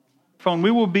Phone.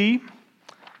 We will be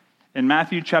in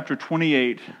Matthew chapter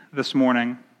 28 this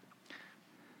morning.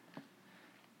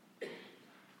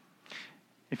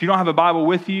 If you don't have a Bible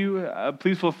with you,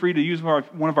 please feel free to use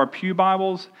one of our pew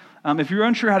Bibles. If you're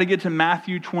unsure how to get to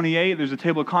Matthew 28, there's a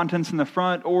table of contents in the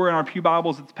front, or in our pew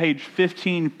Bibles, it's page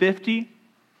 1550.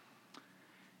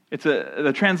 It's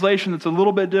the translation that's a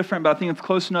little bit different, but I think it's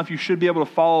close enough you should be able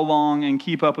to follow along and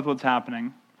keep up with what's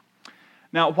happening.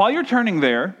 Now, while you're turning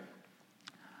there,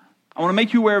 I want to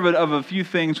make you aware of a few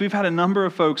things. We've had a number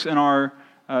of folks in our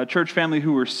church family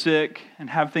who are sick and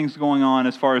have things going on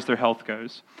as far as their health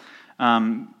goes.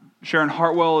 Sharon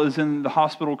Hartwell is in the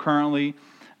hospital currently.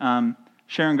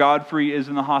 Sharon Godfrey is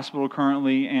in the hospital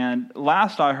currently. And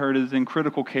last I heard is in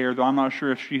critical care, though I'm not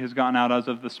sure if she has gotten out as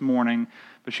of this morning.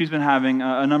 But she's been having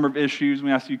a number of issues.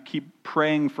 We ask you to keep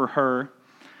praying for her.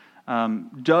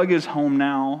 Doug is home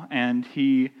now, and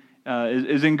he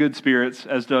is in good spirits,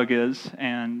 as Doug is,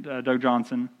 and Doug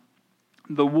Johnson.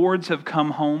 The Wards have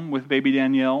come home with baby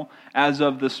Danielle as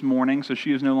of this morning, so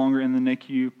she is no longer in the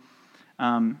NICU.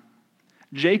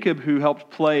 Jacob, who helped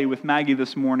play with Maggie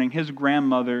this morning, his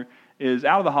grandmother is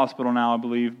out of the hospital now, I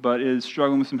believe, but is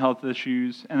struggling with some health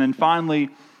issues. And then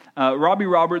finally, Robbie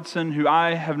Robertson, who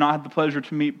I have not had the pleasure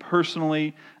to meet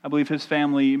personally. I believe his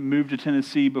family moved to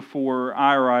Tennessee before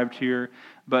I arrived here,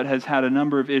 but has had a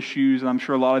number of issues, and I'm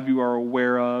sure a lot of you are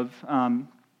aware of.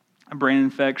 A brain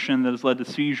infection that has led to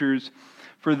seizures.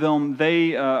 For them,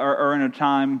 they are in a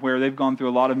time where they've gone through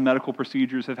a lot of medical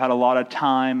procedures, have had a lot of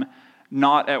time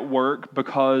not at work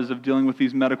because of dealing with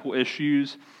these medical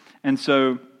issues. And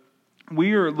so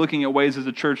we are looking at ways as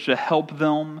a church to help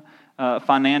them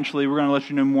financially. We're going to let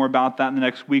you know more about that in the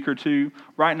next week or two.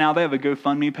 Right now, they have a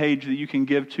GoFundMe page that you can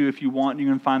give to if you want. You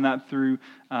can find that through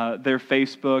their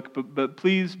Facebook. But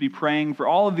please be praying for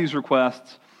all of these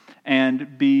requests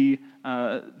and be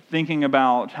thinking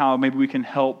about how maybe we can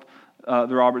help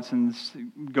the Robertsons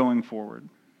going forward.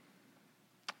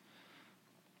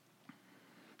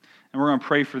 And we're going to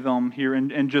pray for them here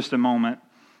in just a moment.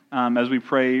 As we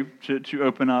pray to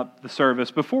open up the service.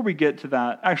 Before we get to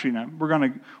that, actually no, we're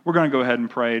gonna go ahead and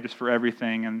pray just for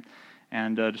everything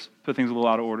and just put things a little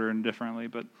out of order and differently,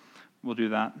 but we'll do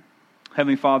that.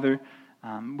 Heavenly Father,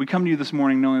 we come to you this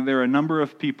morning knowing there are a number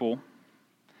of people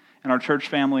in our church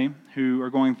family who are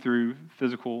going through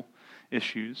physical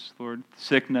issues, Lord,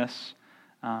 sickness,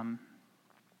 and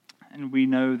we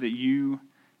know that you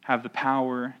have the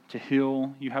power to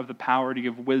heal. You have the power to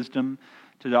give wisdom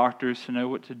to doctors to know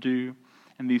what to do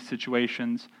in these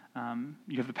situations.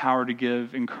 You have the power to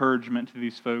give encouragement to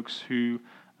these folks who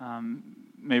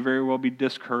may very well be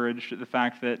discouraged at the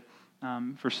fact that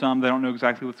for some, they don't know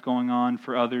exactly what's going on.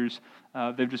 For others,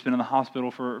 they've just been in the hospital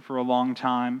for a long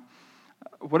time.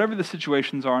 Whatever the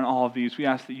situations are in all of these, we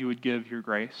ask that you would give your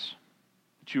grace,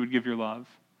 that you would give your love,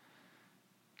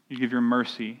 you give your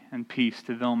mercy and peace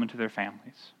to them and to their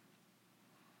families.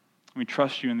 We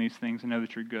trust you in these things and know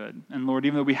that you're good. And Lord,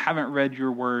 even though we haven't read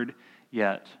your word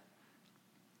yet,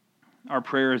 our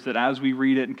prayer is that as we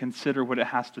read it and consider what it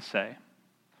has to say,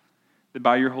 that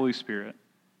by your Holy Spirit,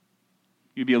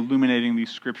 you'd be illuminating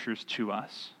these scriptures to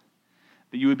us,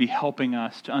 that you would be helping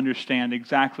us to understand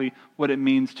exactly what it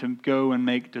means to go and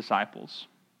make disciples.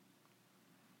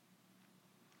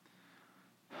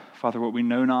 Father, what we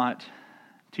know not,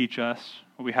 teach us.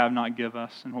 What we have not, give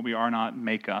us. And what we are not,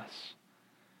 make us.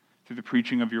 Through the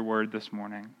preaching of your word this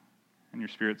morning and your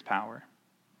Spirit's power.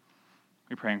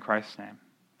 We pray in Christ's name.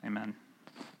 Amen.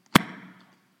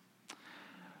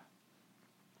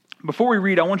 Before we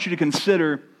read, I want you to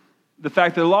consider the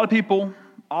fact that a lot of people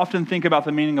often think about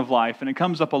the meaning of life, and it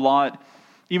comes up a lot,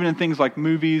 even in things like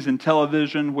movies and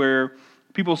television, where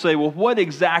people say, well, what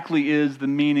exactly is the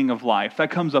meaning of life?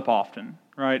 That comes up often,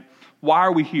 right? Why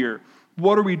are we here?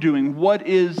 What are we doing? What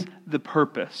is the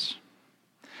purpose?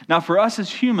 Now, for us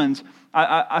as humans,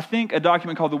 I think a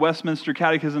document called the Westminster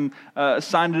Catechism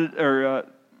summed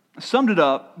it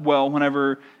up well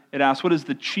whenever it asks, what is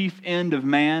the chief end of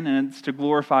man? And it's to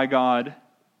glorify God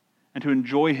and to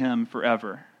enjoy Him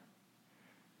forever.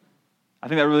 I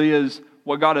think that really is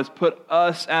what God has put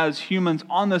us as humans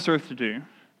on this earth to do,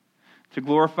 to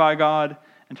glorify God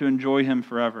and to enjoy Him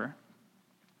forever.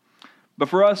 But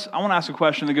for us, I want to ask a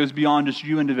question that goes beyond just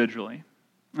you individually,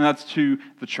 and that's to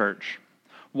the church.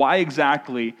 Why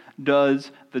exactly does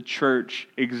the church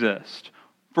exist?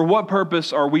 For what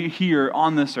purpose are we here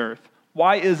on this earth?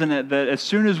 Why isn't it that as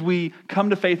soon as we come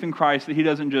to faith in Christ, that He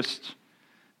doesn't just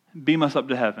beam us up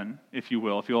to heaven, if you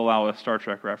will, if you'll allow a Star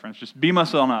Trek reference, just beam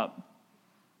us on up?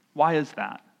 Why is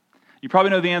that? You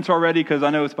probably know the answer already because I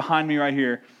know it's behind me right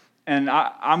here. And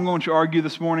I'm going to argue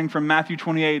this morning from Matthew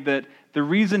 28 that the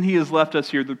reason he has left us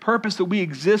here, the purpose that we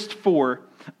exist for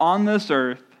on this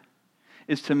earth,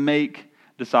 is to make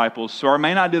disciples. So our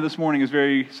main idea this morning is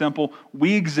very simple.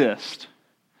 We exist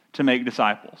to make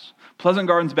disciples. Pleasant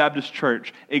Gardens Baptist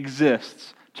Church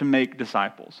exists to make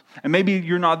disciples. And maybe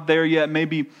you're not there yet.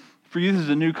 Maybe for you this is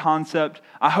a new concept.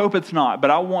 I hope it's not,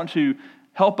 but I want to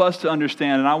help us to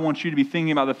understand, and I want you to be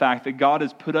thinking about the fact that God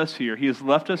has put us here. He has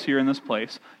left us here in this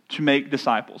place to make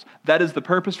disciples. That is the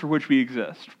purpose for which we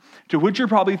exist. To which you're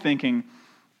probably thinking,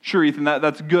 sure, Ethan,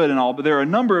 that's good and all, but there are a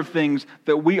number of things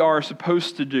that we are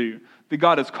supposed to do, that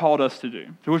God has called us to do.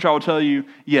 To which I will tell you,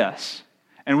 yes.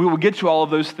 And we will get to all of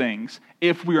those things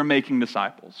if we are making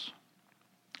disciples.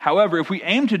 However, if we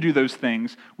aim to do those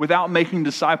things without making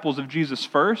disciples of Jesus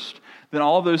first, then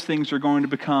all of those things are going to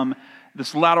become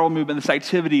this lateral movement, this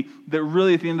activity that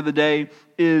really at the end of the day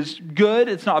is good.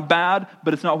 It's not bad,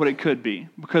 but it's not what it could be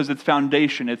because its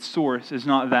foundation, its source is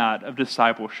not that of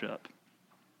discipleship.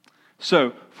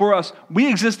 So for us, we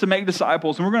exist to make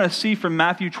disciples, and we're going to see from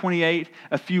Matthew 28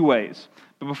 a few ways.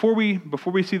 But before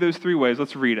we see those 3 ways,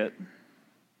 let's read it.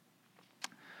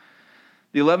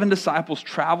 The 11 disciples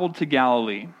traveled to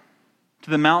Galilee, to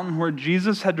the mountain where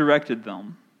Jesus had directed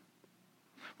them.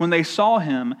 When they saw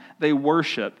him, they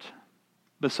worshipped,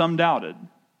 but some doubted.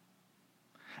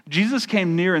 Jesus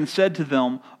came near and said to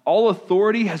them, "All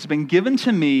authority has been given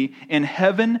to me in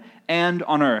heaven and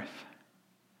on earth.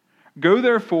 Go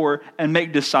therefore and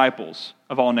make disciples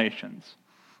of all nations,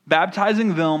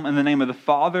 baptizing them in the name of the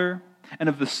Father and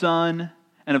of the Son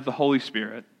and of the Holy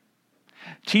Spirit,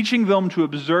 teaching them to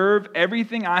observe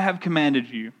everything I have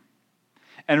commanded you.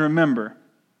 And remember,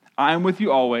 I am with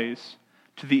you always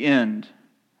to the end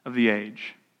of the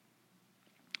age."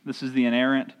 This is the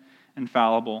inerrant,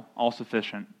 infallible,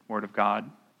 all-sufficient Word of God.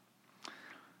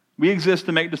 We exist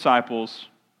to make disciples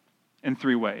in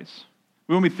 3 ways.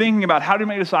 We will be thinking about how to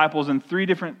make disciples in 3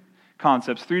 different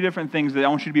concepts, 3 different things that I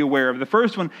want you to be aware of. The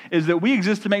first one is that we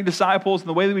exist to make disciples, and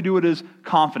the way that we do it is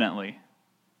confidently.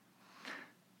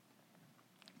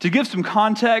 To give some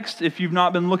context, if you've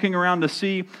not been looking around to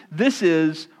see, this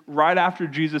is right after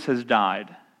Jesus has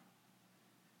died.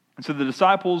 And so the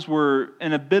disciples were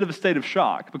in a bit of a state of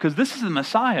shock because this is the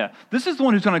Messiah. This is the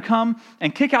one who's going to come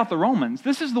and kick out the Romans.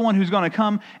 This is the one who's going to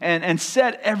come and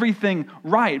set everything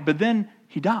right. But then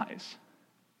he dies.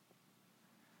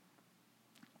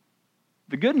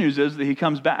 The good news is that he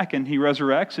comes back and he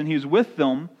resurrects and he's with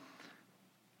them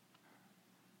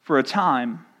for a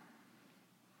time.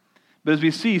 But as we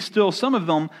see, still some of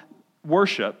them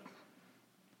worship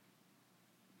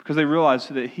because they realize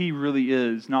that he really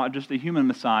is not just a human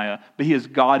Messiah, but he is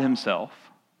God himself.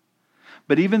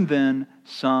 But even then,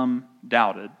 some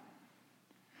doubted.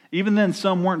 Even then,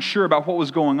 some weren't sure about what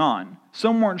was going on.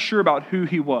 Some weren't sure about who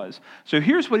he was. So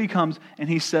here's what he comes and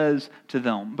he says to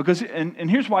them.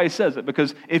 And here's why he says it.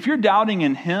 Because if you're doubting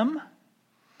in him,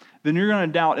 then you're going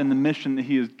to doubt in the mission that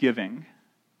he is giving.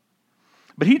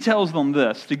 But he tells them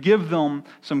this, to give them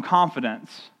some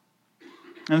confidence.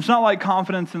 And it's not like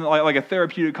confidence, in like a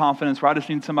therapeutic confidence where I just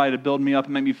need somebody to build me up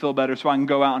and make me feel better so I can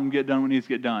go out and get done what needs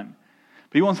to get done.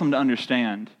 But he wants them to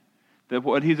understand that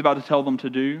what he's about to tell them to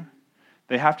do,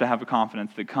 they have to have a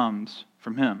confidence that comes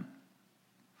from him.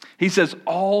 He says,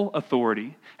 "All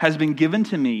authority has been given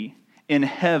to me in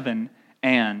heaven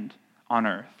and on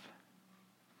earth."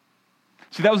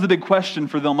 See, that was the big question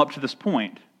for them up to this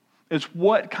point, is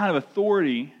what kind of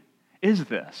authority is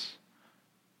this?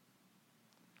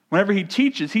 Whenever he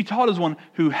teaches, he taught as one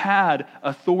who had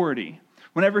authority.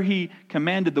 Whenever he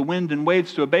commanded the wind and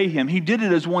waves to obey him, he did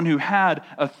it as one who had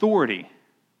authority.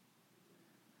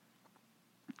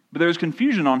 But there was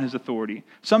confusion on his authority.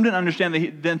 Some didn't understand that he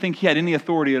didn't think he had any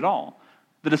authority at all.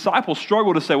 The disciples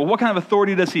struggled to say, well, what kind of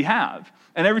authority does he have?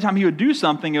 And every time he would do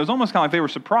something, it was almost kind of like they were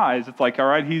surprised. It's like, all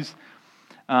right, he's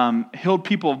healed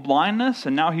people of blindness,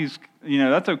 and now he's,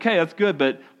 that's okay, that's good,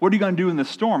 but what are you going to do in this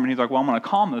storm? And he's like, well, I'm going to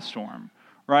calm the storm.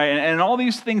 Right? And all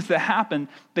these things that happen,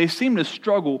 they seem to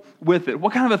struggle with it.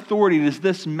 What kind of authority does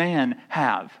this man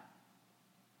have?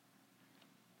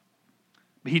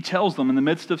 But he tells them in the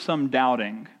midst of some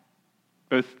doubting,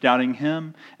 both doubting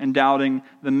him and doubting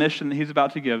the mission that he's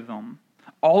about to give them,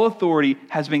 all authority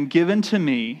has been given to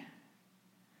me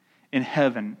in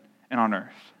heaven and on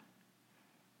earth.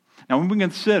 Now, when we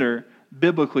consider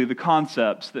biblically the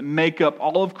concepts that make up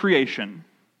all of creation,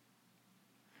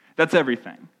 that's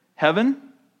everything. Heaven,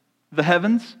 the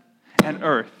heavens, and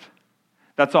earth.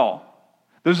 That's all.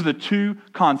 Those are the 2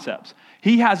 concepts.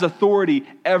 He has authority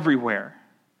everywhere.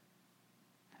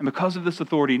 And because of this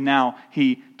authority, now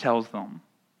he tells them,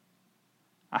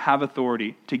 I have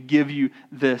authority to give you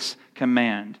this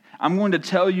command. I'm going to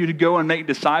tell you to go and make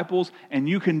disciples, and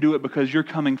you can do it because you're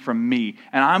coming from me,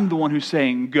 and I'm the one who's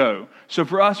saying go. So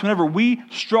for us, whenever we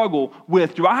struggle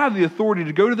with, do I have the authority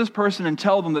to go to this person and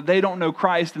tell them that they don't know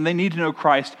Christ and they need to know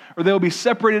Christ, or they'll be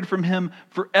separated from Him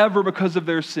forever because of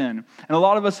their sin? And a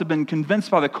lot of us have been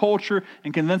convinced by the culture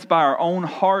and convinced by our own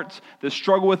hearts that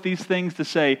struggle with these things to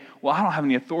say, well, I don't have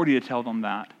any authority to tell them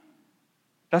that.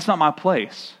 That's not my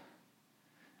place.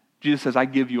 Jesus says, I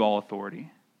give you all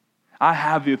authority. I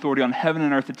have the authority on heaven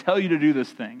and earth to tell you to do this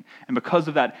thing. And because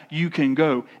of that, you can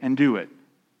go and do it.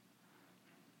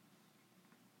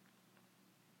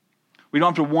 We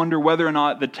don't have to wonder whether or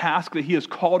not the task that He has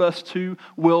called us to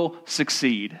will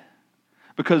succeed.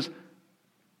 Because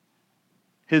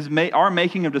our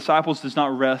making of disciples does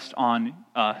not rest on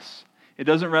us. It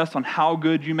doesn't rest on how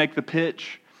good you make the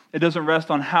pitch. It doesn't rest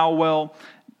on how well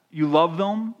you love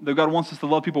them. That God wants us to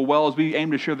love people well as we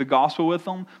aim to share the gospel with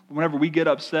them. But whenever we get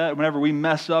upset, whenever we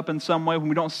mess up in some way, when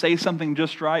we don't say something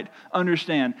just right,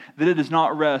 understand that it does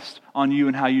not rest on you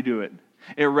and how you do it.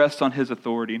 It rests on His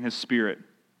authority and His Spirit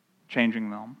changing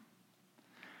them.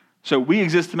 So we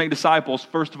exist to make disciples,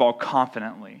 first of all,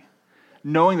 confidently,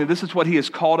 knowing that this is what He has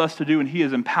called us to do and He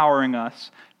is empowering us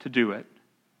to do it.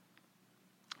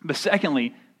 But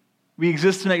secondly, we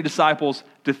exist to make disciples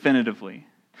definitively.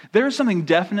 There is something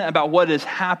definite about what is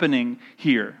happening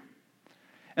here.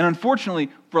 And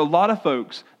unfortunately, for a lot of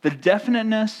folks, the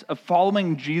definiteness of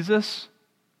following Jesus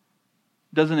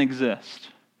doesn't exist.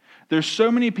 There's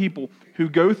so many people who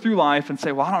go through life and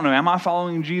say, well, I don't know, am I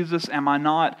following Jesus? Am I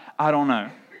not? I don't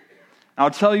know. I'll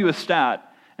tell you a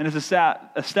stat, and it's a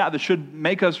stat that should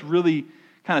make us really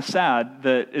kind of sad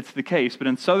that it's the case. But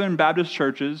in Southern Baptist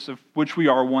churches, of which we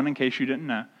are one in case you didn't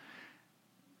know,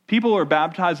 people are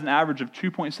baptized an average of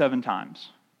 2.7 times.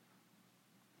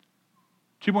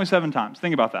 2.7 times.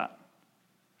 Think about that.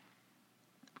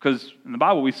 Because in the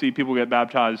Bible we see people get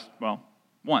baptized, well,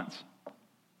 once.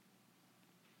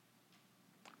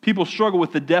 People struggle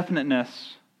with the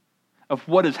definiteness of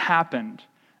what has happened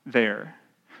there.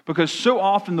 Because so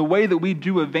often the way that we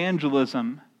do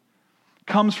evangelism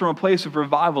comes from a place of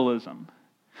revivalism.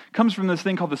 Comes from this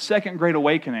thing called the Second Great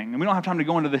Awakening. And we don't have time to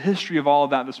go into the history of all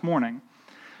of that this morning.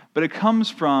 But it comes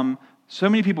from so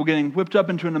many people getting whipped up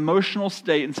into an emotional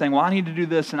state and saying, well, I need to do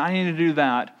this and I need to do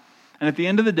that. And at the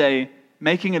end of the day,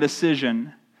 making a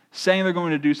decision, saying they're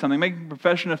going to do something, making a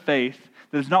profession of faith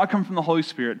that has not come from the Holy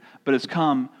Spirit, but has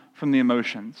come from the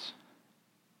emotions.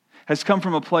 Has come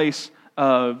from a place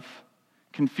of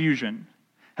confusion.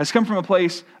 Has come from a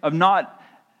place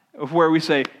of where we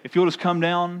say, if you'll just come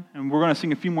down and we're going to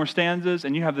sing a few more stanzas,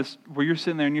 and you have this where you're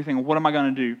sitting there and you're thinking, what am I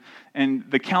going to do? And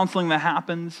the counseling that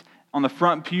happens on the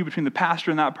front pew between the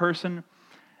pastor and that person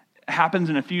happens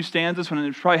in a few stanzas when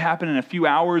it probably happened in a few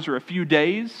hours or a few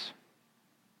days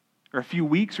or a few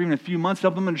weeks or even a few months to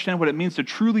help them understand what it means to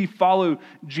truly follow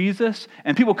Jesus.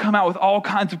 And people come out with all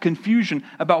kinds of confusion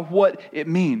about what it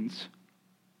means.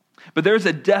 But there's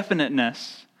a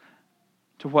definiteness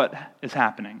to what is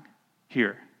happening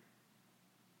here.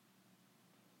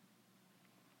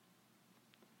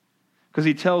 Because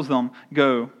He tells them,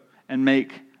 go and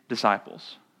make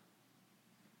disciples.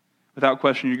 Without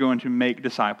question, you're going to make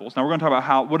disciples. Now we're going to talk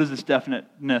about what does this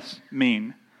definiteness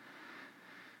mean.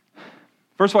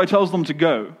 First of all, He tells them to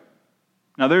go.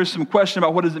 Now there's some question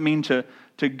about what does it mean to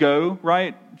go,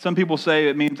 right? Some people say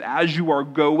it means as you are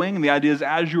going. And the idea is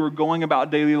as you are going about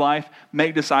daily life,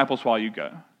 make disciples while you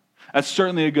go. That's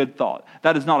certainly a good thought.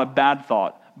 That is not a bad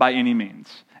thought by any means.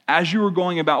 As you are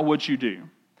going about what you do,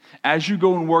 as you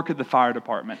go and work at the fire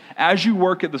department, as you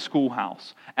work at the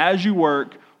schoolhouse, as you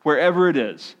work wherever it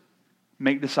is,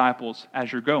 make disciples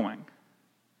as you're going.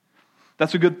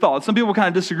 That's a good thought. Some people kind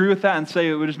of disagree with that and say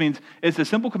it just means it's a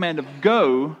simple command of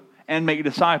go and make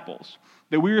disciples.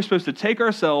 That we are supposed to take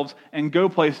ourselves and go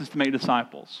places to make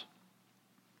disciples.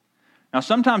 Now,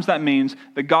 sometimes that means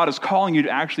that God is calling you to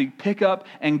actually pick up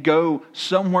and go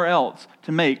somewhere else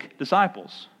to make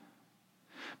disciples.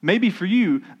 Maybe for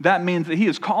you, that means that He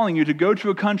is calling you to go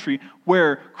to a country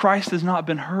where Christ has not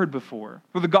been heard before,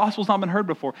 where the gospel's not been heard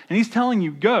before. And He's telling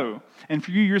you, go. And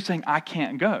for you, you're saying, I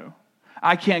can't go.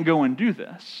 I can't go and do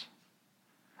this.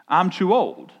 I'm too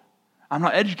old. I'm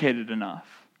not educated enough.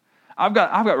 I've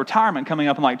got retirement coming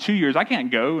up in like 2 years. I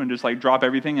can't go and just like drop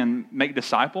everything and make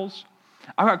disciples.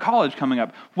 I've got college coming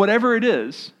up. Whatever it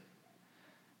is,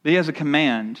 He has a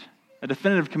command, a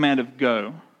definitive command of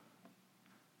go.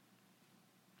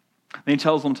 Then He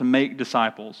tells them to make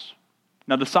disciples.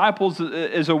 Now, disciples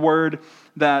is a word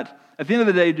that, at the end of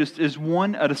the day, just is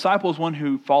a disciple is one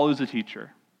who follows a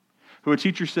teacher, who a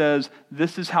teacher says,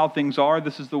 this is how things are,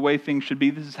 this is the way things should be,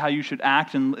 this is how you should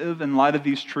act and live in light of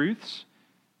these truths.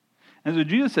 And so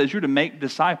Jesus says you're to make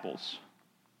disciples.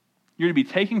 You're to be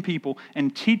taking people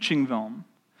and teaching them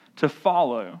to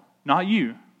follow, not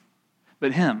you,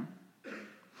 but him.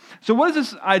 So what is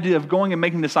this idea of going and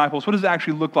making disciples? What does it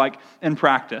actually look like in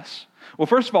practice? Well,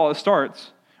 first of all, it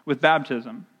starts with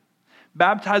baptism.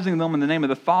 Baptizing them in the name of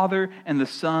the Father and the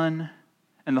Son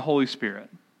and the Holy Spirit.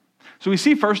 So we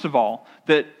see, first of all,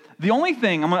 that the only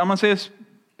thing, I'm going to say this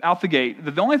out the gate,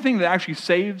 that the only thing that actually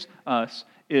saves us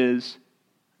is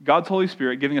God's Holy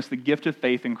Spirit giving us the gift of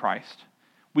faith in Christ.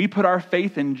 We put our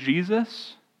faith in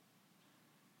Jesus,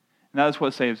 and that is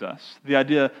what saves us. The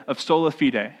idea of sola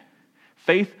fide,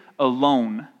 faith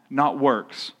alone, not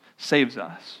works, saves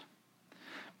us.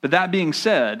 But that being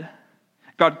said,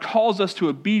 God calls us to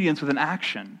obedience with an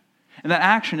action. And that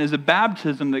action is a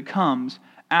baptism that comes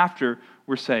after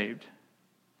we're saved.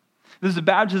 This is a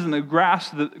baptism that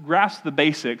grasps the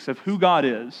basics of who God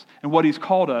is and what he's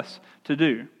called us to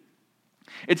do.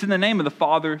 It's in the name of the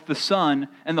Father, the Son,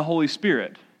 and the Holy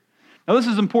Spirit. Now this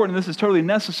is important, this is totally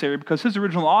necessary because his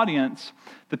original audience,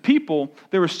 the people,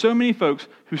 there were so many folks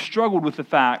who struggled with the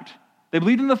fact they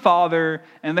believed in the Father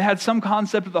and they had some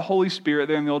concept of the Holy Spirit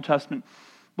there in the Old Testament.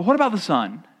 But what about the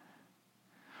Son?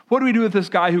 What do we do with this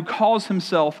guy who calls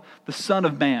himself the Son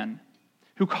of Man?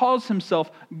 Who calls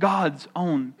himself God's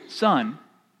own Son?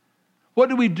 What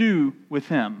do we do with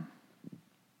him?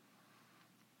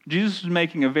 Jesus is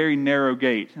making a very narrow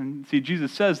gate. And see,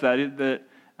 Jesus says that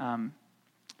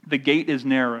the gate is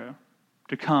narrow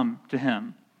to come to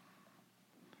him.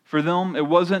 For them, it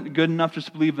wasn't good enough just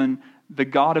to believe in the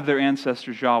God of their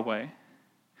ancestors, Yahweh,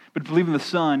 but to believe in the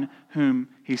Son whom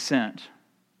he sent.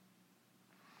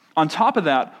 On top of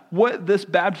that, what this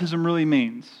baptism really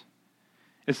means,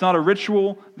 it's not a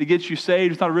ritual that gets you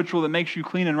saved, it's not a ritual that makes you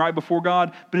clean and right before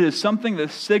God, but it is something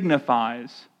that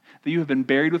signifies that you have been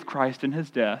buried with Christ in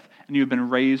his death and you have been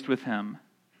raised with him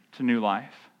to new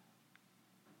life.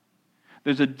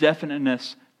 There's a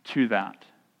definiteness to that.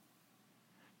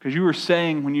 Because you are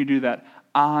saying when you do that,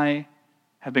 I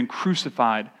have been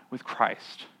crucified with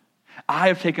Christ. I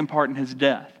have taken part in his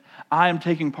death. I am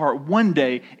taking part one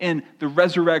day in the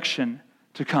resurrection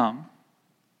to come.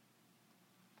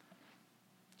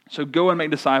 So go and make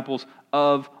disciples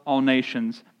of all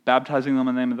nations, baptizing them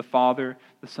in the name of the Father,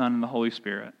 the Son, and the Holy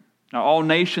Spirit. Now, all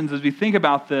nations, as we think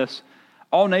about this,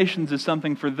 all nations is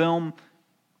something for them.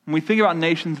 When we think about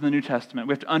nations in the New Testament,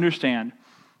 we have to understand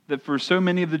that for so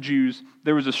many of the Jews,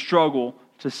 there was a struggle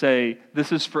to say,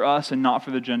 this is for us and not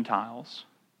for the Gentiles.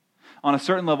 On a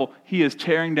certain level, he is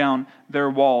tearing down their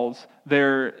walls,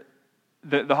 the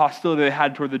hostility they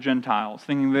had toward the Gentiles,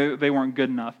 thinking they weren't good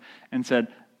enough, and said,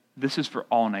 this is for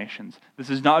all nations. This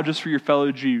is not just for your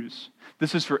fellow Jews.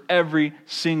 This is for every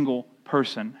single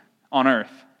person on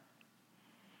earth.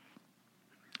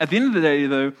 At the end of the day,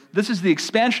 though, this is the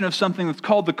expansion of something that's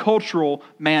called the cultural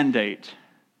mandate.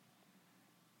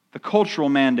 The cultural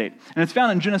mandate. And it's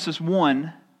found in Genesis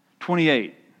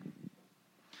 1:28.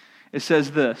 It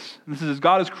says this. This is as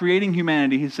God is creating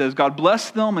humanity. He says, God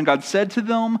blessed them and God said to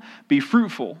them, be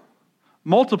fruitful,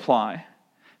 multiply,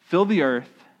 fill the earth,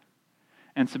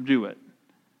 and subdue it.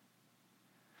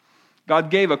 God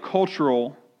gave a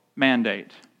cultural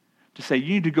mandate to say,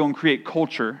 you need to go and create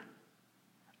culture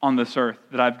on this earth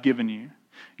that I've given you.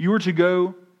 You are to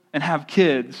go and have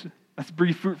kids. That's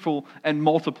be fruitful and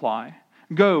multiply.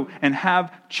 Go and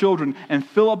have children and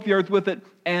fill up the earth with it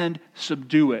and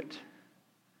subdue it.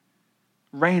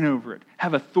 Reign over it.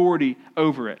 Have authority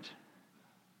over it.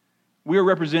 We are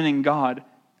representing God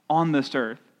on this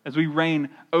earth as we reign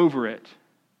over it.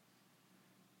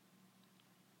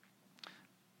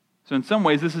 So in some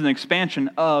ways, this is an expansion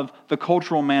of the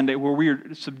cultural mandate where we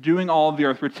are subduing all of the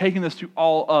earth. We're taking this to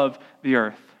all of the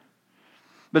earth.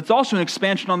 But it's also an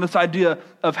expansion on this idea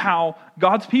of how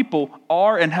God's people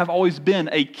are and have always been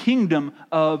a kingdom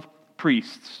of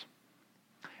priests.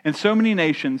 In so many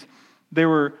nations, there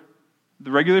were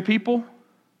the regular people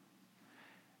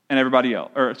and everybody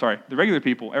else. The regular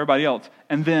people, everybody else,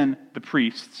 and then the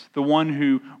priests, the one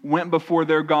who went before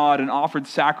their God and offered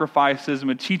sacrifices and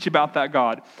would teach about that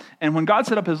God. And when God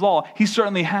set up his law, he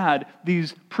certainly had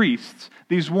these priests,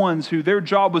 these ones who their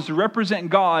job was to represent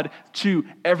God to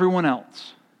everyone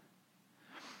else.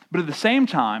 But at the same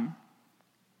time,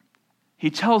 he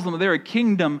tells them they're a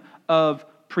kingdom of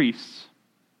priests.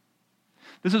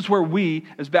 This is where we,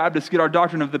 as Baptists, get our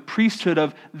doctrine of the priesthood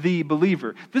of the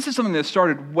believer. This is something that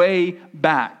started way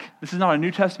back. This is not a New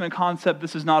Testament concept.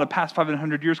 This is not a past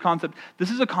 500 years concept.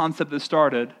 This is a concept that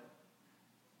started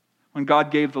when God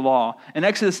gave the law. In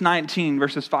Exodus 19,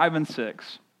 verses 5 and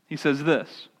 6, He says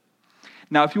this,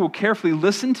 "Now if you will carefully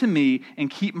listen to me and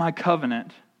keep my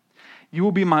covenant, you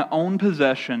will be my own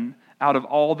possession out of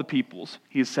all the peoples."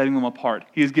 He is setting them apart.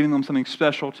 He is giving them something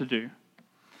special to do.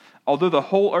 "Although the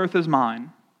whole earth is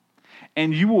mine,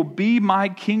 and you will be my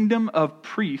kingdom of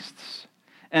priests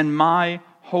and my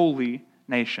holy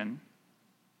nation."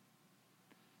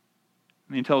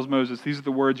 And he tells Moses, these are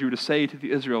the words you were to say to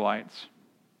the Israelites.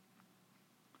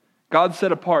 God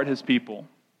set apart his people,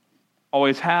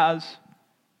 always has,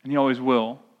 and he always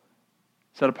will.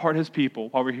 Set apart his people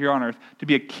while we're here on earth to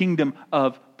be a kingdom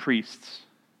of priests.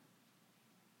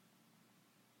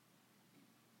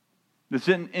 This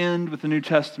didn't end with the New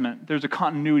Testament. There's a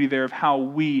continuity there of how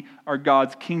we are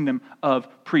God's kingdom of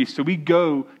priests. So we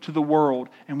go to the world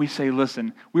and we say,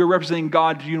 listen, we are representing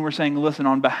God to you, and we're saying, listen,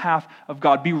 on behalf of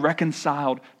God, be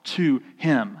reconciled to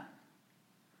him.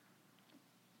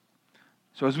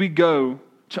 So as we go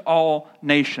to all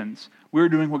nations, we're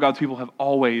doing what God's people have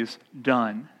always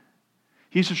done.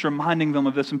 He's just reminding them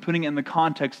of this and putting it in the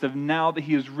context of now that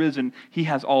he is risen, he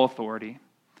has all authority.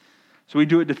 So we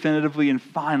do it definitively, and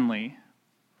finally,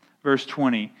 verse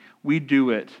 20, we do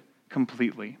it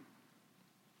completely.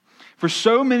 For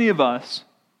so many of us,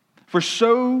 for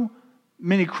so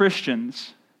many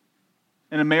Christians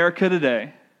in America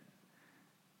today,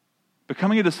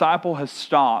 becoming a disciple has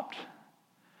stopped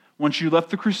once you left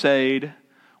the crusade,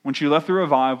 once you left the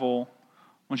revival,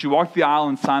 once you walked the aisle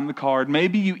and signed the card.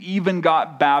 Maybe you even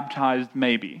got baptized,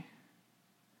 maybe.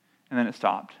 And then it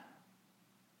stopped.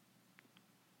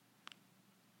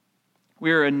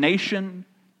 We are a nation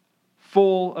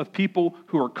full of people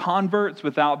who are converts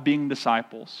without being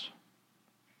disciples.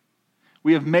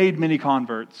 We have made many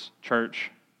converts,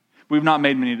 church. We've not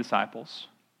made many disciples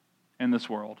in this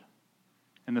world,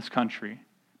 in this country,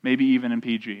 maybe even in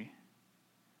PG.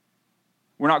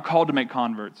 We're not called to make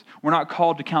converts. We're not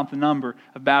called to count the number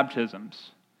of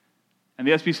baptisms. And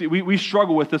the SBC, we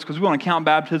struggle with this because we want to count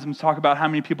baptisms, talk about how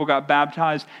many people got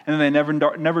baptized, and then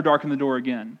they never darken the door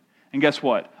again. And guess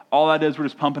what? All that is, we're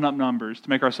just pumping up numbers to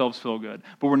make ourselves feel good.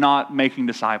 But we're not making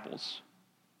disciples.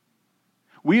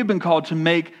 We have been called to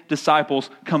make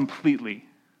disciples completely,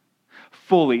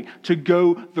 fully, to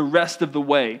go the rest of the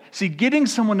way. See, getting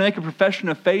someone to make a profession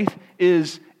of faith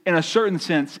is, in a certain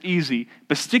sense, easy.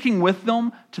 But sticking with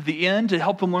them to the end to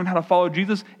help them learn how to follow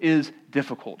Jesus is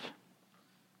difficult.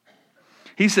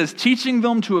 He says, teaching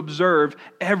them to observe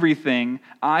everything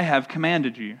I have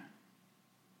commanded you.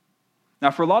 Now,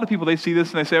 for a lot of people, they see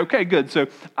this and they say, okay, good. So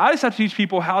I just have to teach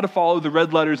people how to follow the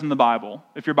red letters in the Bible,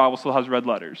 if your Bible still has red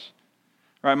letters.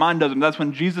 Right? Mine doesn't. That's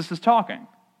when Jesus is talking. And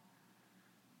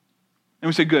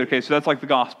we say, good, okay, so that's like the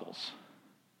Gospels.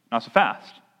 Not so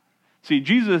fast. See,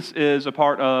 Jesus is a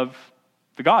part of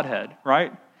the Godhead,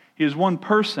 right? He is one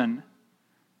person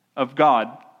of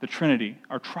God, the Trinity,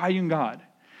 our triune God.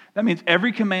 That means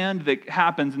every command that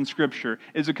happens in Scripture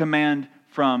is a command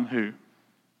from who?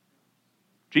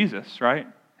 Jesus, right?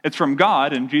 It's from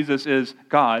God, and Jesus is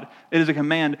God. It is a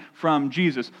command from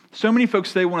Jesus. So many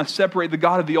folks today want to separate the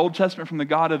God of the Old Testament from the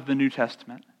God of the New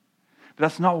Testament. But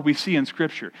that's not what we see in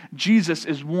Scripture. Jesus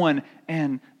is one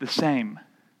and the same.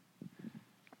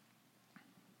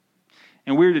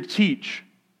 And we're to teach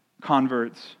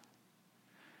converts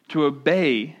to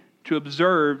obey, to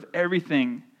observe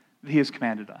everything that he has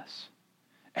commanded us.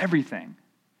 Everything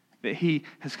that he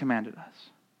has commanded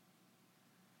us.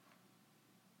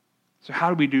 So how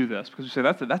do we do this? Because we say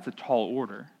that's a tall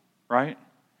order, right?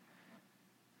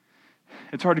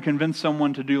 It's hard to convince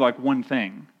someone to do like one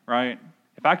thing, right?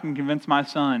 If I can convince my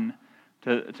son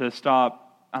to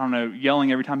stop, I don't know,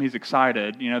 yelling every time he's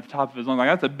excited, at the top of his lungs, like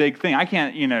that's a big thing. I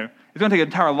can't, it's going to take an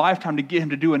entire lifetime to get him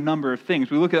to do a number of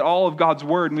things. We look at all of God's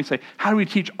word and we say, how do we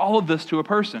teach all of this to a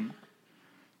person?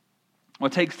 Well,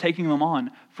 it takes taking them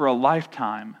on for a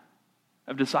lifetime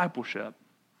of discipleship.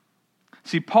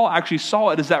 See, Paul actually saw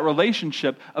it as that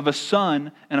relationship of a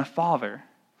son and a father.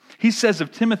 He says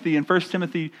of Timothy in 1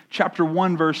 Timothy chapter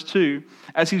 1, verse 2,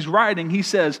 as he's writing, he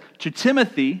says, to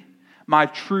Timothy, my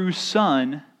true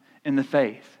son in the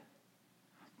faith.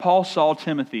 Paul saw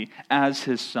Timothy as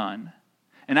his son.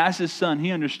 And as his son,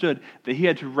 he understood that he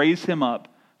had to raise him up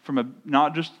from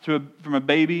a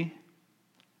baby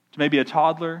to maybe a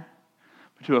toddler,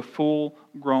 but to a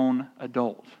full-grown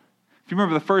adult. If you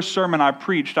remember the first sermon I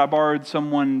preached, I borrowed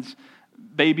someone's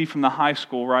baby from the high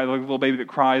school, right? Like a little baby that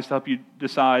cries to help you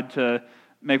decide to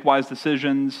make wise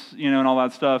decisions, and all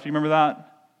that stuff. You remember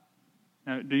that?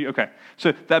 No, do you? Okay.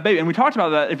 So that baby, and we talked about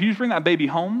that. If you just bring that baby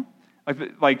home,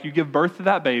 like you give birth to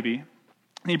that baby,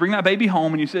 and you bring that baby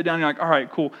home and you sit down and you're like, all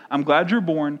right, cool. I'm glad you're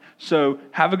born. So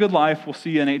have a good life. We'll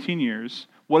see you in 18 years.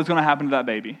 What is going to happen to that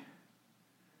baby?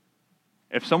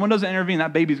 If someone doesn't intervene,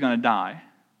 that baby's going to die.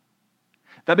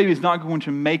 That baby is not going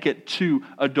to make it to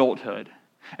adulthood.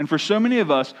 And for so many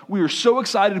of us, we are so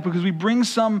excited because we bring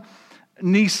some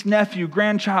niece, nephew,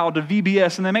 grandchild to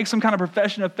VBS and they make some kind of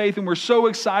profession of faith and we're so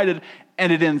excited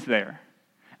and it ends there.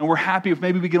 And we're happy if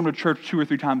maybe we get them to church 2 or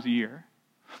 3 times a year.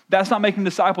 That's not making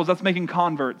disciples, that's making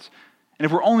converts. And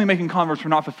if we're only making converts, we're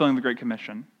not fulfilling the Great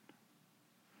Commission.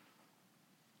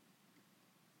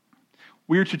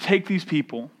 We are to take these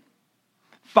people,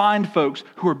 find folks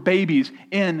who are babies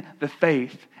in the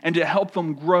faith, and to help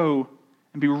them grow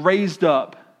and be raised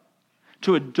up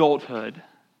to adulthood.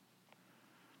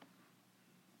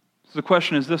 So the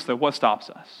question is this, though, what stops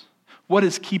us? What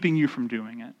is keeping you from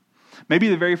doing it? Maybe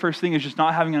the very first thing is just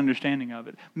not having an understanding of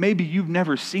it. Maybe you've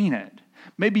never seen it.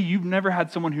 Maybe you've never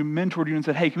had someone who mentored you and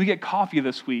said, hey, can we get coffee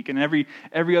this week and every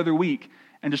other week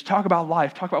and just talk about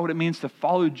life, talk about what it means to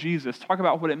follow Jesus, talk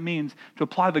about what it means to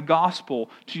apply the gospel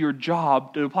to your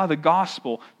job, to apply the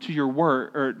gospel to your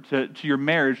work, or to your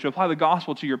marriage, to apply the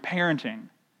gospel to your parenting.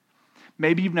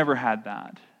 Maybe you've never had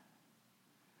that.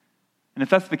 And if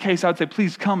that's the case, I would say,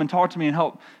 please come and talk to me and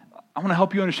help. I want to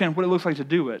help you understand what it looks like to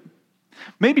do it.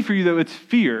 Maybe for you, though, it's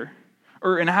fear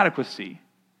or inadequacy.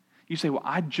 You say, well,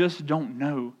 I just don't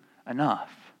know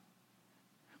enough.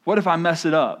 What if I mess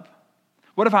it up?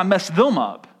 What if I mess them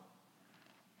up?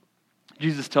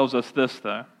 Jesus tells us this,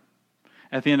 though.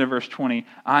 At the end of verse 20,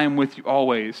 I am with you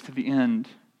always to the end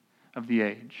of the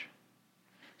age.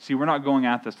 See, we're not going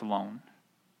at this alone.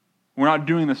 We're not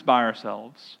doing this by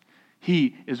ourselves.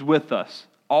 He is with us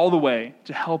all the way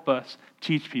to help us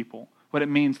teach people what it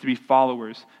means to be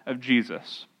followers of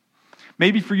Jesus.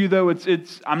 Maybe for you, though,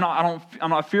 I'm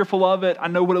not fearful of it. I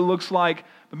know what it looks like,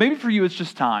 but maybe for you it's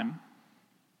just time.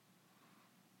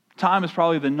 Time is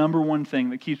probably the number one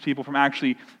thing that keeps people from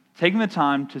actually taking the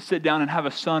time to sit down and have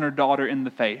a son or daughter in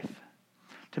the faith,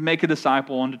 to make a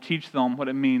disciple and to teach them what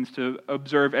it means to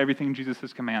observe everything Jesus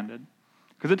has commanded.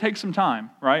 Because it takes some time,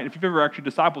 right? If you've ever actually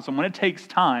discipled someone, it takes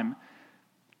time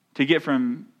to get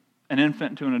from an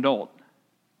infant to an adult.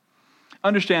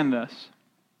 Understand this.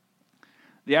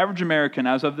 The average American,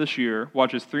 as of this year,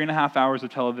 watches 3.5 hours of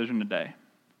television a day.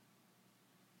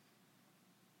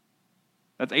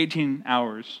 That's 18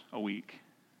 hours a week.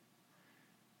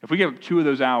 If we give 2 of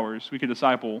those hours, we could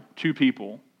disciple 2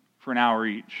 people for an hour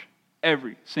each,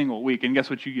 every single week. And guess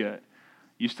what you get?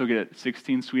 You still get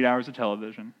 16 sweet hours of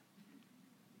television.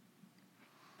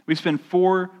 We spend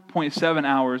 4.7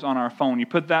 hours on our phone. You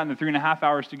put that and the 3.5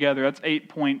 hours together, that's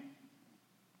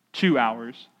 8.2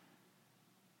 hours.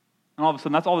 And all of a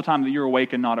sudden, that's all the time that you're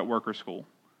awake and not at work or school.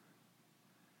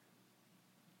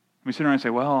 We sit around and say,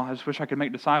 well, I just wish I could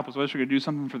make disciples. I wish I could do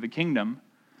something for the kingdom.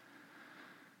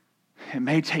 It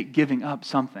may take giving up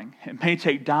something. It may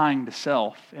take dying to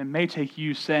self. It may take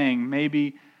you saying,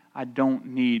 maybe I don't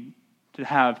need to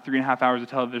have 3.5 hours of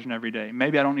television every day.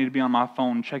 Maybe I don't need to be on my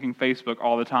phone checking Facebook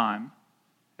all the time.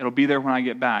 It'll be there when I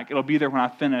get back. It'll be there when I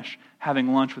finish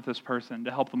having lunch with this person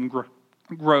to help them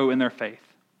grow in their faith.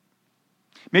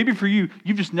 Maybe for you,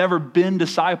 you've just never been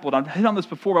discipled. I've hit on this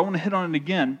before, but I want to hit on it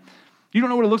again. You don't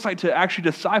know what it looks like to actually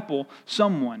disciple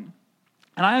someone.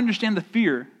 And I understand the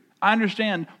fear. I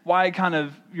understand why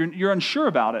you're unsure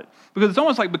about it. Because it's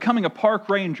almost like becoming a park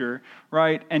ranger,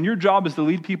 right? And your job is to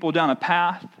lead people down a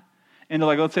path into,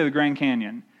 like, let's say the Grand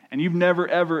Canyon. And you've never,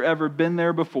 ever, ever been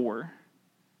there before.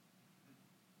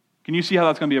 Can you see how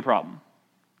that's going to be a problem?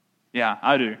 Yeah,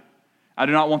 I do. I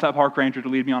do not want that park ranger to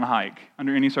lead me on a hike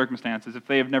under any circumstances if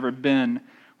they have never been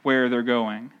where they're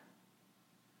going.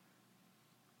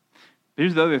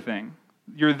 Here's the other thing.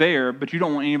 You're there, but you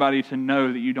don't want anybody to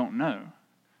know that you don't know.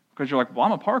 Because you're like, well,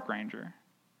 I'm a park ranger.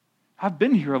 I've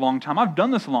been here a long time. I've done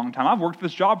this a long time. I've worked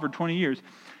this job for 20 years.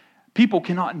 People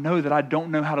cannot know that I don't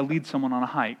know how to lead someone on a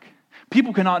hike.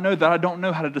 People cannot know that I don't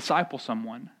know how to disciple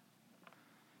someone.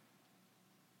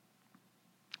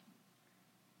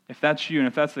 If that's you and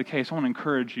if that's the case, I want to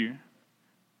encourage you.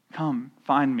 Come,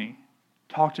 find me.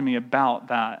 Talk to me about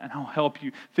that, and I'll help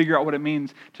you figure out what it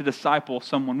means to disciple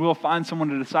someone. We'll find someone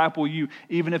to disciple you,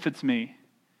 even if it's me.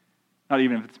 Not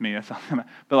even if it's me,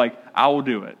 but I will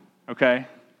do it, okay?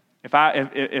 If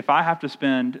I have to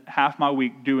spend half my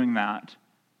week doing that,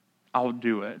 I'll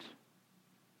do it.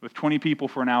 With 20 people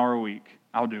for an hour a week,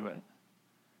 I'll do it.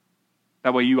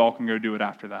 That way you all can go do it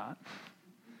after that.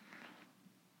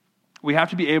 We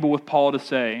have to be able with Paul to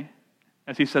say,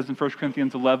 as he says in 1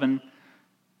 Corinthians 11,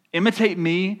 imitate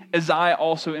me as I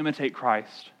also imitate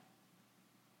Christ.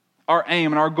 Our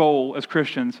aim and our goal as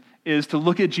Christians is to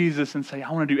look at Jesus and say,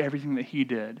 I want to do everything that he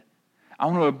did. I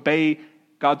want to obey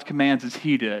God's commands as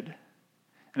he did.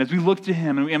 And as we look to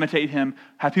him and we imitate him,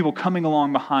 have people coming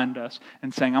along behind us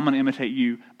and saying, I'm going to imitate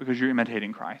you because you're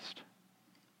imitating Christ.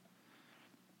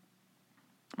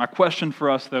 My question for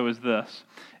us, though, is this.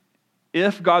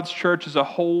 If God's church as a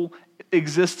whole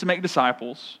exists to make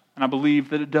disciples, and I believe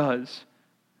that it does,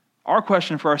 our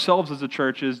question for ourselves as a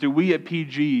church is, do we at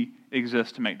PG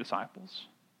exist to make disciples?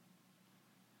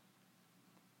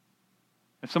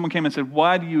 If someone came and said,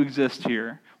 why do you exist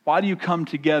here? Why do you come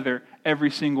together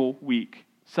every single week?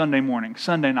 Sunday morning,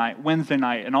 Sunday night, Wednesday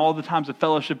night, and all the times of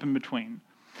fellowship in between.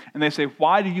 And they say,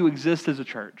 why do you exist as a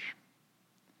church?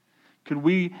 Could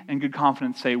we, in good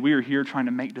confidence, say we are here trying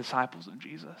to make disciples of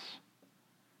Jesus?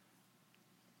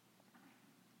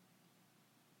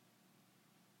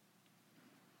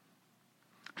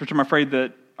 Church, I'm afraid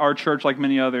that our church, like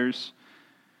many others,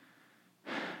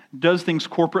 does things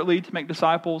corporately to make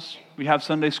disciples. We have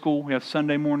Sunday school, we have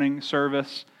Sunday morning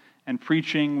service and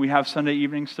preaching, we have Sunday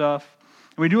evening stuff.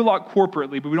 And we do a lot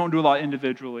corporately, but we don't do a lot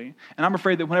individually. And I'm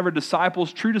afraid that whenever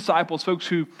disciples, true disciples, folks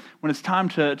who, when it's time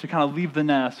to kind of leave the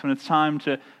nest, when it's time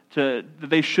that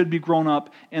they should be grown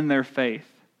up in their faith,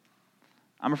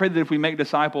 I'm afraid that if we make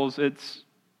disciples, it's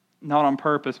not on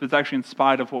purpose, but it's actually in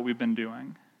spite of what we've been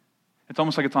doing. It's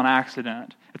almost like it's on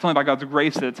accident. It's only by God's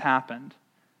grace that it's happened.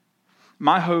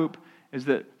 My hope is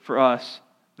that for us,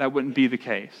 that wouldn't be the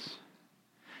case.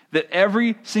 That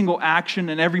every single action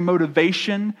and every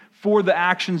motivation for the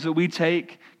actions that we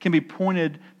take can be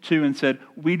pointed to and said,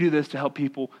 we do this to help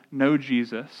people know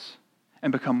Jesus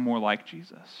and become more like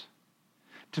Jesus.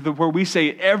 Where we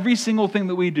say every single thing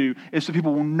that we do is so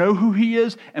people will know who he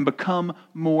is and become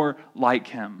more like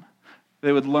him.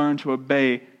 They would learn to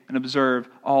obey and observe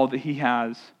all that he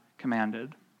has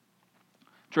commanded.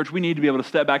 Church, we need to be able to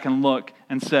step back and look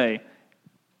and say,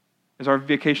 is our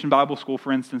Vacation Bible School,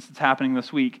 for instance, that's happening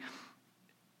this week,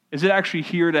 is it actually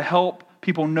here to help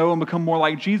people know and become more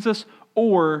like Jesus?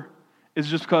 Or is it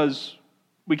just because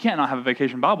we can't not have a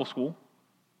Vacation Bible School?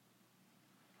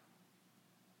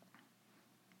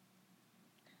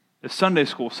 Is Sunday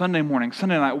school, Sunday morning,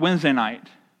 Sunday night, Wednesday night,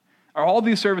 are all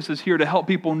these services here to help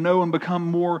people know and become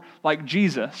more like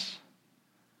Jesus?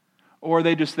 Or are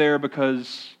they just there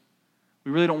because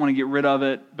we really don't want to get rid of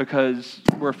it because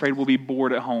we're afraid we'll be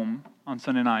bored at home on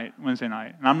Sunday night, Wednesday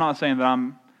night? And I'm not saying that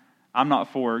I'm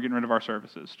not for getting rid of our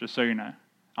services, just so you know.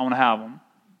 I want to have them.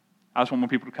 I just want more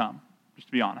people to come, just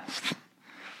to be honest.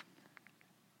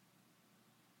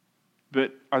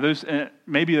 But are those,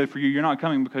 maybe for you, you're not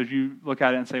coming because you look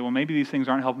at it and say, well, maybe these things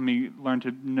aren't helping me learn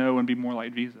to know and be more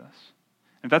like Jesus.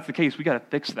 If that's the case, we got to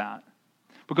fix that.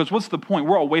 Because what's the point?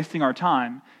 We're all wasting our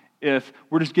time if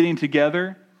we're just getting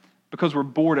together because we're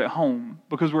bored at home,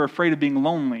 because we're afraid of being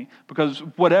lonely, because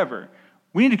whatever.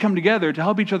 We need to come together to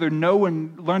help each other know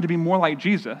and learn to be more like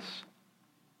Jesus.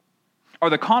 Are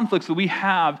the conflicts that we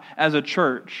have as a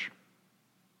church,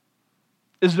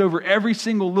 is it over every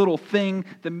single little thing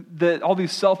that all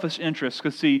these selfish interests?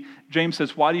 Because see, James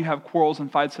says, why do you have quarrels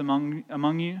and fights among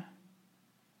you?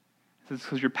 He says,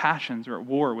 because your passions are at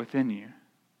war within you.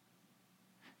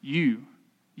 You.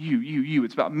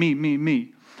 It's about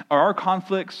me. Are our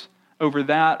conflicts over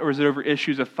that, or is it over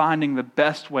issues of finding the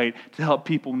best way to help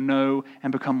people know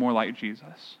and become more like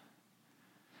Jesus?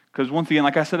 Because once again,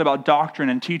 like I said about doctrine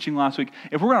and teaching last week,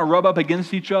 if we're going to rub up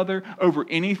against each other over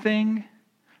anything,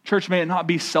 church, may it not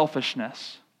be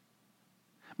selfishness.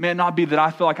 May it not be that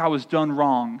I feel like I was done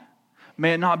wrong.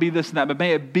 May it not be this and that, but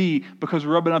may it be because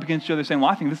we're rubbing up against each other saying, well,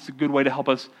 I think this is a good way to help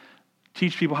us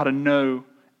teach people how to know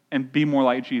and be more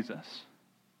like Jesus.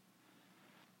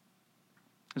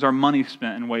 Is our money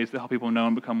spent in ways that help people know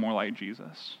and become more like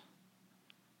Jesus?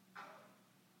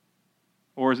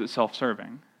 Or is it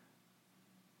self-serving?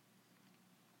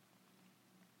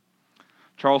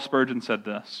 Charles Spurgeon said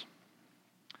this: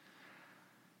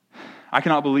 I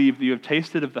cannot believe that you have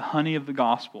tasted of the honey of the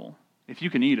gospel if you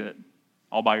can eat it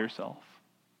all by yourself.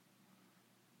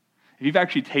 If you've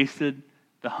actually tasted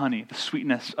the honey, the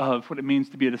sweetness of what it means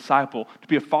to be a disciple, to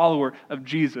be a follower of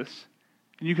Jesus,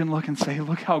 and you can look and say,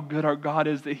 look how good our God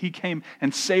is, that he came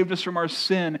and saved us from our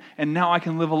sin, and now I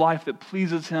can live a life that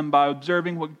pleases him by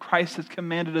observing what Christ has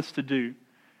commanded us to do.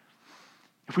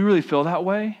 If we really feel that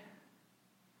way,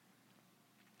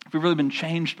 if we've really been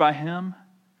changed by him,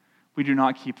 we do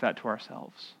not keep that to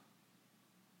ourselves.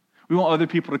 We want other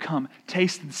people to come,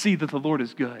 taste and see that the Lord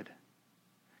is good.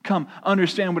 Come,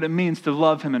 understand what it means to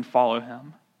love him and follow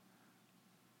him.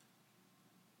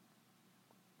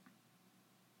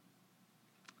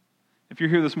 If you're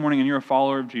here this morning and you're a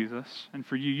follower of Jesus, and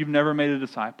for you, you've never made a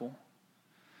disciple,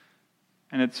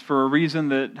 and it's for a reason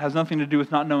that has nothing to do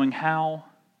with not knowing how,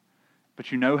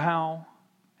 but you know how,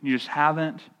 and you just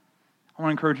haven't, I I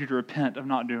want to encourage you to repent of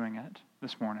not doing it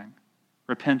this morning.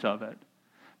 Repent of it.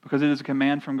 Because it is a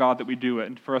command from God that we do it,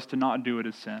 and for us to not do it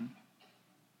is sin.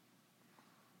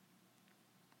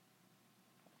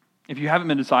 If you haven't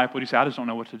been discipled, you say, I just don't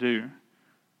know what to do.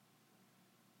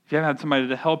 If you haven't had somebody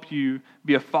to help you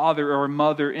be a father or a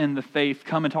mother in the faith,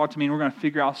 come and talk to me, and we're going to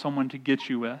figure out someone to get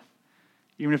you with.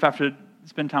 Even if I have to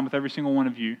spend time with every single one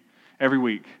of you every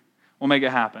week, we'll make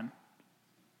it happen.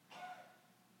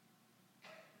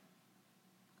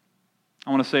 I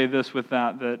want to say this with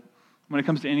that when it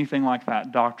comes to anything like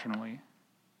that, doctrinally,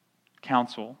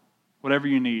 counsel, whatever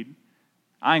you need,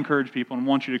 I encourage people and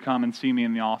want you to come and see me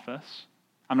in the office.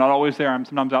 I'm not always there. I'm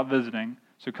sometimes out visiting.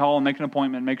 So call and make an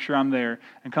appointment, make sure I'm there,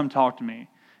 and come talk to me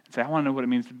and say, I want to know what it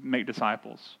means to make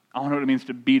disciples. I want to know what it means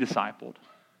to be discipled.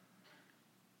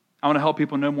 I want to help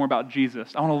people know more about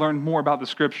Jesus. I want to learn more about the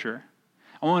Scripture.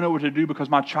 I want to know what to do because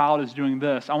my child is doing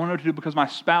this. I want to know what to do because my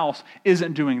spouse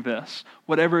isn't doing this.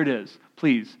 Whatever it is,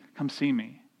 please come see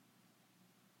me.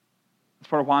 That's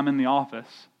part of why I'm in the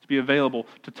office, to be available,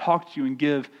 to talk to you and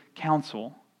give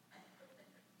counsel.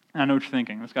 And I know what you're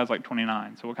thinking. This guy's like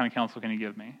 29, so what kind of counsel can he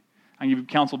give me? I can give you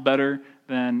counsel better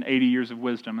than 80 years of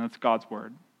wisdom, and that's God's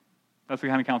word. That's the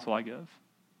kind of counsel I give.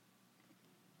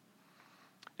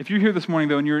 If you're here this morning,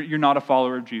 though, and you're not a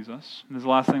follower of Jesus, and this is the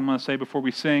last thing I'm going to say before we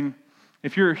sing.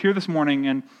 If you're here this morning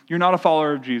and you're not a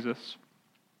follower of Jesus,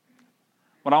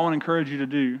 what I want to encourage you to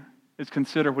do is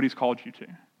consider what He's called you to.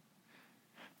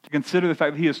 To consider the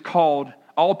fact that He has called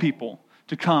all people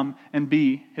to come and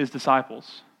be His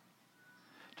disciples.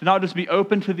 To not just be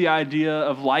open to the idea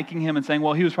of liking Him and saying,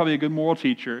 well, He was probably a good moral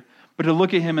teacher, but to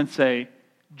look at Him and say,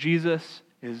 Jesus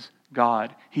is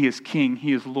God. He is King.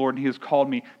 He is Lord. And He has called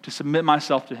me to submit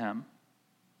myself to Him.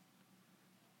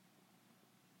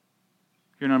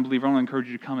 If you're an unbeliever, I want to encourage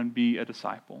you to come and be a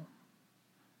disciple.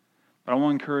 But I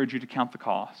want to encourage you to count the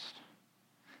cost,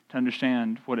 to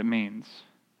understand what it means.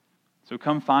 So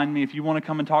come find me. If you want to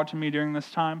come and talk to me during this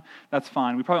time, that's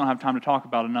fine. We probably don't have time to talk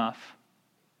about enough.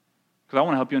 Because I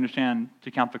want to help you understand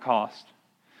to count the cost.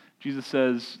 Jesus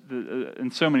says, in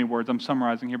so many words, I'm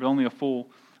summarizing here, but only a fool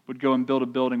would go and build a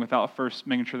building without first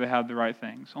making sure they had the right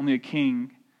things. Only a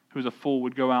king who's a fool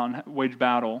would go out and wage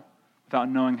battle without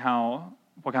knowing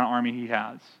what kind of army he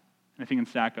has and if he can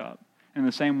stack up. In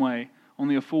the same way,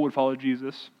 only a fool would follow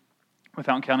Jesus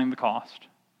without counting the cost.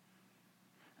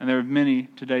 And there are many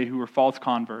today who are false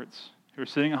converts, who are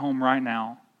sitting at home right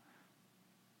now,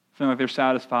 feeling like they're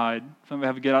satisfied, feeling like they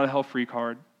have a get-out-of-hell-free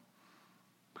card,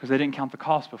 because they didn't count the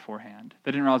cost beforehand.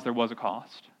 They didn't realize there was a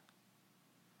cost.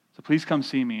 So please come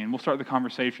see me, and we'll start the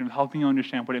conversation of helping you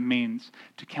understand what it means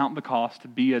to count the cost to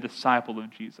be a disciple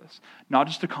of Jesus. Not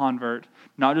just a convert,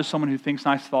 not just someone who thinks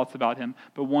nice thoughts about Him,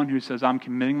 but one who says, I'm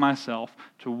committing myself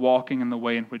to walking in the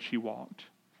way in which He walked,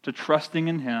 to trusting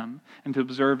in Him, and to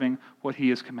observing what He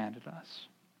has commanded us.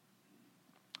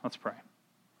 Let's pray.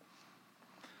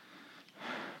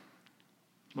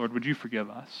 Lord, would you forgive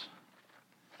us?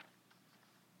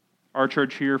 Our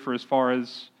church here, for as far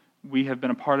as we have been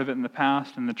a part of it in the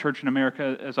past, and the church in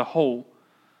America as a whole,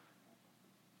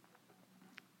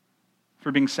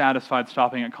 for being satisfied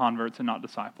stopping at converts and not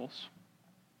disciples.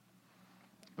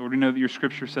 Lord, we know that your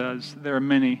Scripture says there are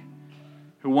many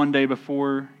who one day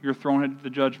before you're thrown into the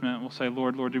judgment will say,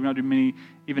 Lord, Lord, do we not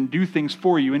even do things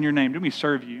for you in your name? Did we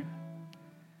serve you?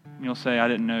 And you'll say, I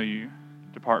didn't know you.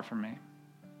 Depart from me.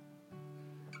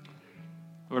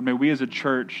 Lord, may we as a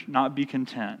church not be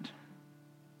content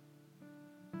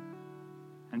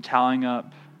and tallying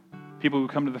up people who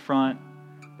come to the front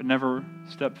but never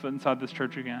step foot inside this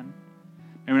church again.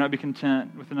 May we not be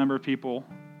content with the number of people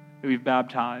that we've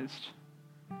baptized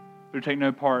who take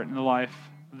no part in the life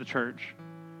of the church.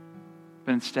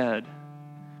 But instead,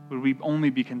 would we only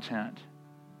be content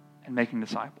in making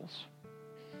disciples?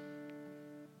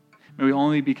 May we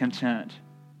only be content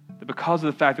that because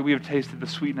of the fact that we have tasted the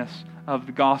sweetness of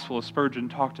the gospel, as Spurgeon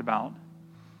talked about,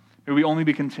 may we only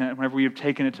be content whenever we have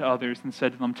taken it to others and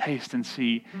said to them, taste and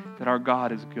see that our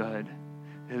God is good.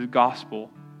 His gospel,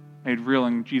 made real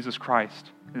in Jesus Christ,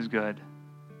 is good.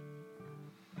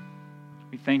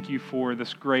 We thank you for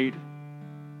this great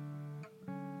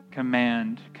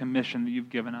commission that you've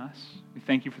given us. We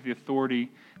thank you for the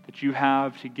authority that you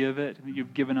have to give it and that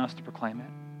you've given us to proclaim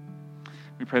it.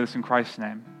 We pray this in Christ's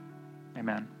name.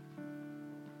 Amen.